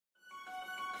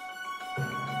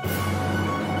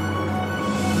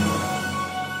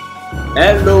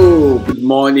Hello, good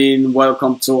morning.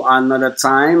 Welcome to another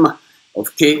time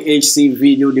of KHC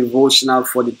video devotional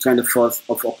for the 24th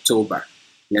of October.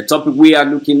 The topic we are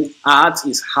looking at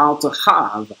is how to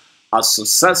have a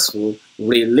successful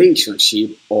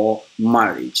relationship or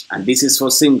marriage. And this is for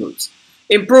singles.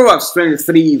 In Proverbs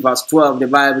 23 verse 12, the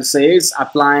Bible says,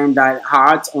 applying thy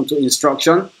heart unto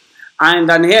instruction and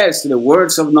thine ears to the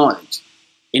words of knowledge.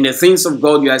 In the things of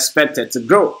God you are expected to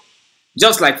grow.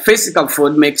 Just like physical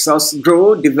food makes us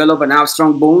grow, develop, and have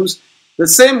strong bones, the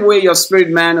same way your spirit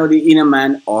man or the inner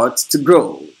man ought to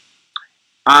grow.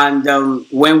 And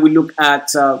when we look at,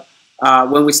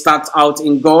 when we start out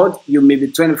in God, you may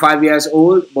be 25 years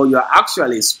old, but you are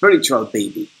actually a spiritual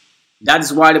baby. That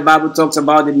is why the Bible talks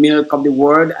about the milk of the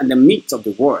word and the meat of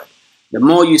the word. The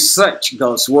more you search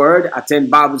God's word,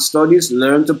 attend Bible studies,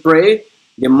 learn to pray,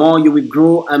 the more you will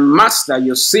grow and master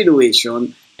your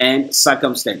situation and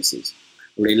circumstances.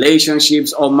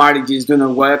 Relationships or marriages do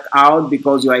not work out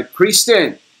because you are a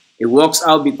Christian. It works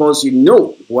out because you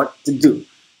know what to do.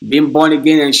 Being born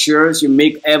again ensures you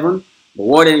make heaven, but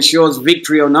what ensures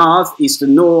victory on earth is to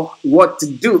know what to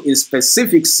do in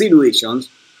specific situations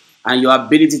and your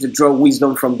ability to draw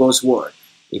wisdom from God's word.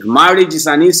 If marriage is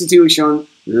an institution,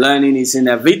 learning is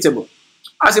inevitable.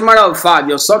 As a matter of fact,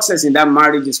 your success in that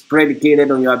marriage is predicated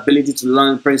on your ability to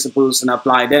learn principles and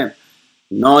apply them.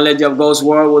 Knowledge of God's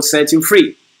word will set you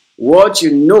free. What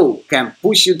you know can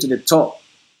push you to the top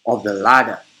of the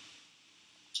ladder.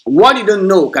 What you don't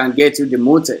know can get you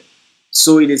demoted.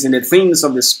 So it is in the things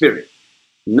of the Spirit.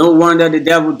 No wonder the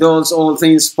devil does all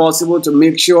things possible to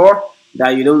make sure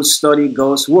that you don't study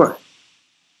God's word.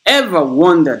 Ever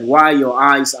wondered why your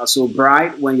eyes are so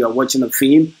bright when you're watching a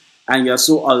film and you're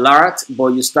so alert, but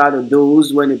you start to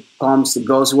doze when it comes to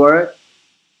God's word?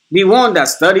 The one that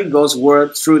studied God's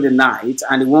word through the night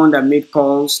and the one that made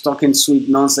calls talking sweet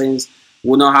nonsense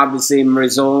will not have the same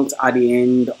result at the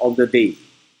end of the day.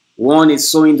 One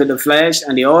is sowing to the flesh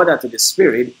and the other to the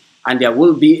spirit, and there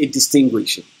will be a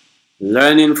distinguishing.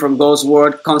 Learning from God's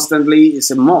word constantly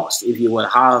is a must if you will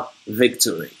have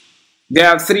victory. There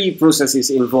are three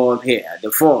processes involved here.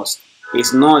 The first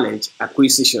is knowledge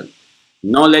acquisition.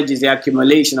 Knowledge is the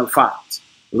accumulation of facts.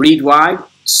 Read wide,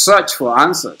 search for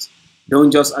answers.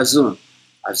 Don't just assume.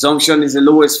 Assumption is the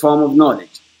lowest form of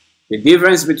knowledge. The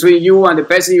difference between you and the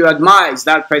person you admire is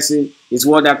that person is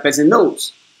what that person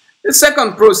knows. The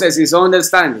second process is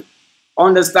understanding.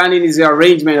 Understanding is the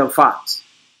arrangement of facts.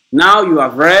 Now you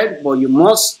have read, but you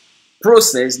must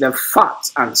process the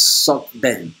facts and sort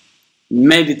them.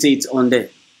 Meditate on them.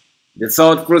 The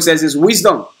third process is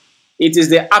wisdom. It is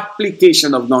the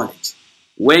application of knowledge.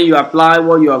 When you apply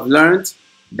what you have learned,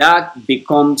 that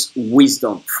becomes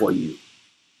wisdom for you.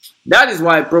 That is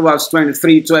why Proverbs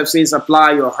 23:12 says,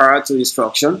 apply your heart to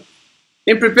instruction.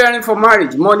 In preparing for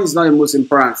marriage, money is not the most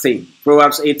important thing.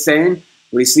 Proverbs 8:10,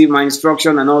 receive my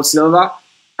instruction and all silver,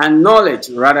 and knowledge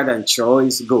rather than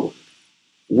choice gold.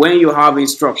 When you have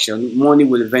instruction, money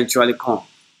will eventually come.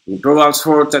 In Proverbs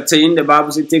 4:13, the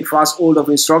Bible says, take fast hold of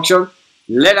instruction,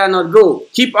 let her not go,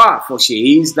 keep her, for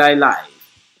she is thy life.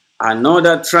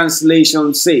 Another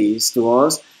translation says to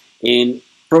us in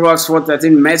Proverbs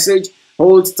 4:13 message,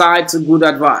 hold tight to good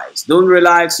advice. Don't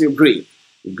relax your grip.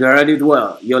 Gird it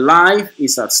well. Your life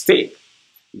is at stake.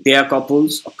 Dear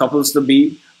couples or couples to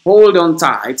be, hold on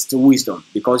tight to wisdom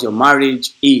because your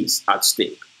marriage is at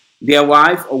stake. Dear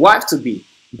wife or wife to be,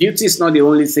 beauty is not the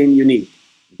only thing you need.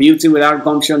 Beauty without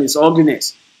gumption is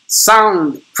ugliness.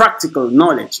 Sound, practical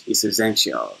knowledge is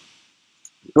essential.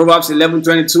 Proverbs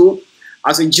 11:22,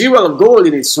 as a jewel of gold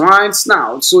in a swine's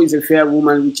snout, so is a fair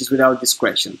woman which is without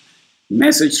discretion.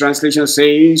 Message translation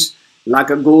says,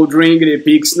 like a gold ring in a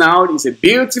pig's snout is a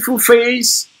beautiful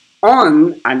face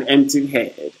on an empty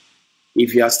head.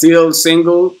 If you are still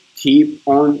single, keep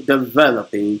on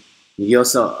developing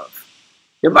yourself.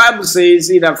 The Bible says,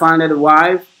 he that findeth a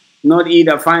wife, not he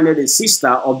that findeth a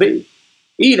sister or babe.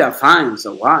 He that finds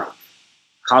a wife.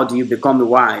 How do you become a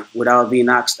wife without being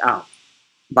asked out?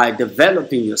 By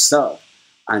developing yourself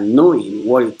and knowing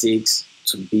what it takes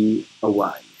to be a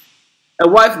wife. A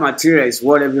wife material is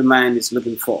what every man is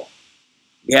looking for.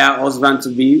 Dear husband to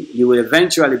be, you will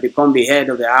eventually become the head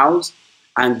of the house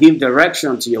and give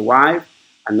direction to your wife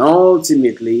and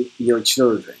ultimately your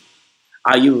children.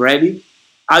 Are you ready?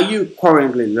 Are you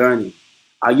currently learning?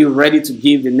 Are you ready to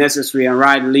give the necessary and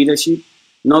right leadership,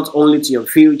 not only to your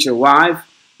future wife,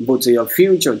 but to your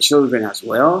future children as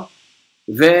well?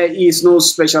 There is no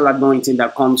special anointing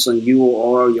that comes on you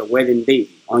or your wedding day,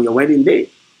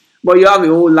 but you have a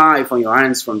whole life on your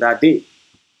hands from that day.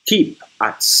 Keep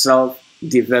at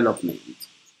self-development.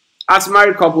 As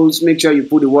married couples, make sure you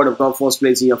put the word of God first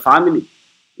place in your family.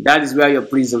 That is where your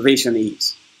preservation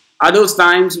is. At those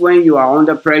times when you are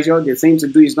under pressure, the thing to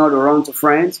do is not to run to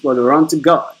friends, but to run to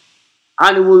God.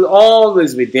 And He will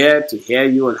always be there to hear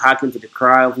you and hearken to the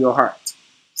cry of your heart.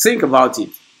 Think about it.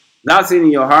 That thing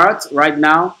in your heart right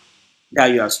now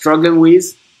that you are struggling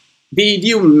with, did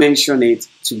you mention it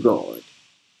to God?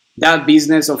 That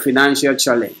business or financial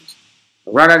challenge.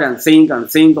 Rather than think and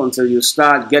think until you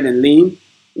start getting lean,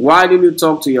 why don't you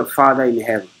talk to your Father in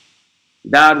heaven?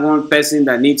 That one person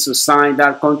that needs to sign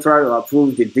that contract or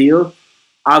approve the deal,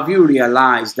 have you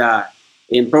realized that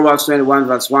in Proverbs 21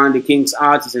 verse 1, the king's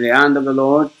heart is in the hand of the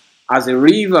Lord, as the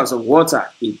rivers of water,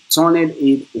 He turneth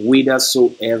it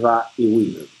whithersoever He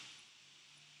will.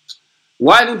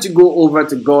 Why don't you go over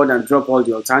to God and drop all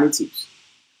the alternatives?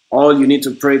 All you need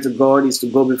to pray to God is to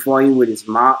go before Him with His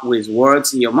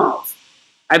words in your mouth.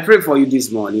 I pray for you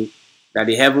this morning that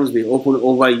the heavens be open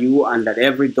over you and that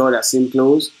every door that seems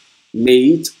closed,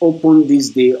 may it open this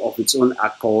day of its own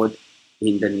accord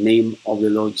in the name of the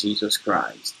Lord Jesus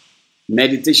Christ.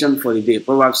 Meditation for the day,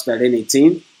 Proverbs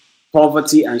 13:18.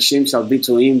 Poverty and shame shall be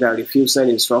to him that refuseth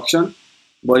instruction,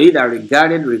 but he that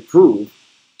regardeth reproof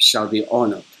shall be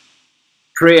honored.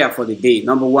 Prayer for the day.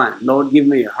 Number 1, Lord, give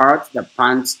me a heart that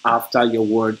pants after your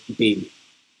word daily.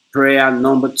 Prayer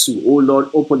number 2, oh Lord,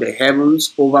 open the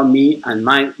heavens over me and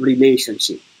my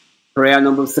relationship. Prayer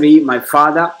number 3, my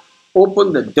Father,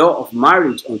 open the door of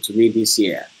marriage unto me this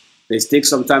year. Please take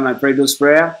some time and pray this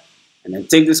prayer, and then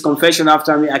take this confession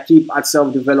after me. I keep at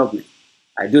self-development.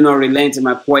 I do not relent in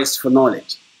my quest for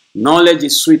knowledge. Knowledge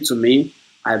is sweet to me.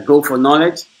 I go for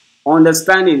knowledge.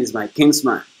 Understanding is my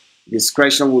kinsman.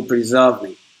 Discretion will preserve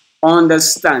me.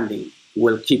 Understanding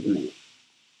will keep me.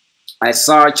 I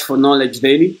search for knowledge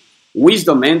daily.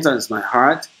 Wisdom enters my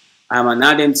heart. I am an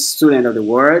ardent student of the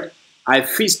word. I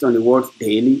feast on the word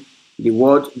daily. The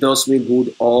word does me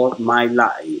good all my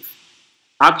life.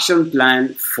 Action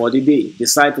plan for the day.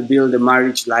 Decide to build a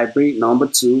marriage library. Number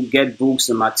 2, get books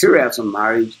and materials on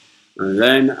marriage and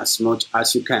learn as much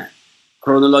as you can.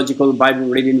 Chronological Bible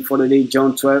reading for the day,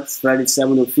 John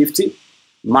 12:37-50,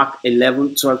 Mark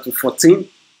 11:12-14,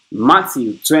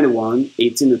 Matthew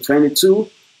 21:18-22,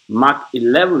 Mark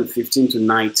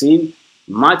 11:15-19,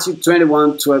 Matthew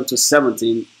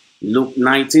 21:12-17, Luke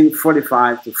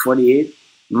 19:45-48,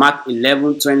 Mark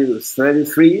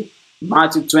 11:20-33,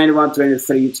 Matthew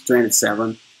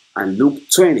 21:23-27, and Luke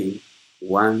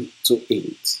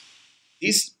 20:1-8.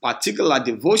 This particular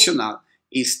devotional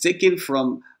is taken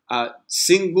from a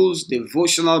singles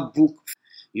devotional book.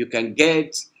 You can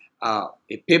get a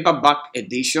paperback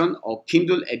edition or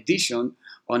Kindle edition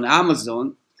on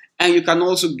Amazon, and you can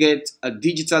also get a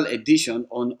digital edition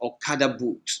on Okada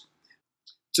Books.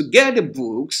 To get the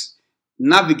books,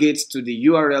 navigate to the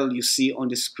URL you see on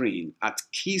the screen at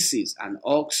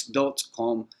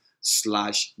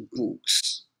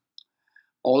kissesandhawks.com/books.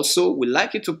 Also, we'd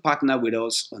like you to partner with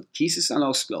us on Kisses and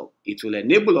Hawks Club. It will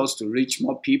enable us to reach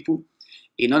more people.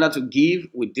 In order to give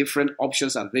with different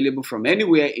options available from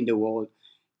anywhere in the world,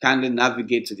 kindly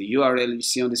navigate to the URL you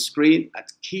see on the screen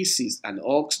at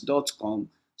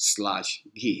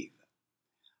kissesandhawks.com/give.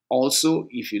 Also,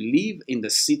 if you live in the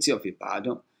city of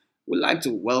Ibadan, we'd like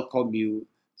to welcome you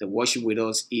to worship with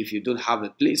us if you don't have a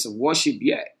place of worship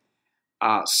yet.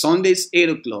 Sundays 8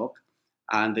 o'clock,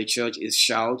 and the church is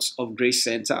Shouts of Grace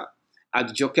Center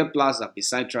at Joker Plaza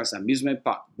beside Trans Amusement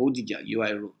Park, Bodija,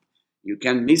 UI Road. You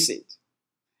can't miss it.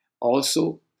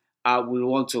 Also, I will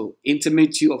want to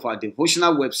intimate you of our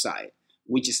devotional website,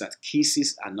 which is at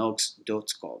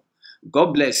kissesandhawks.com.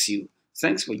 God bless you.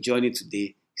 Thanks for joining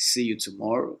today. See you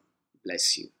tomorrow.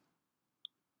 Bless you.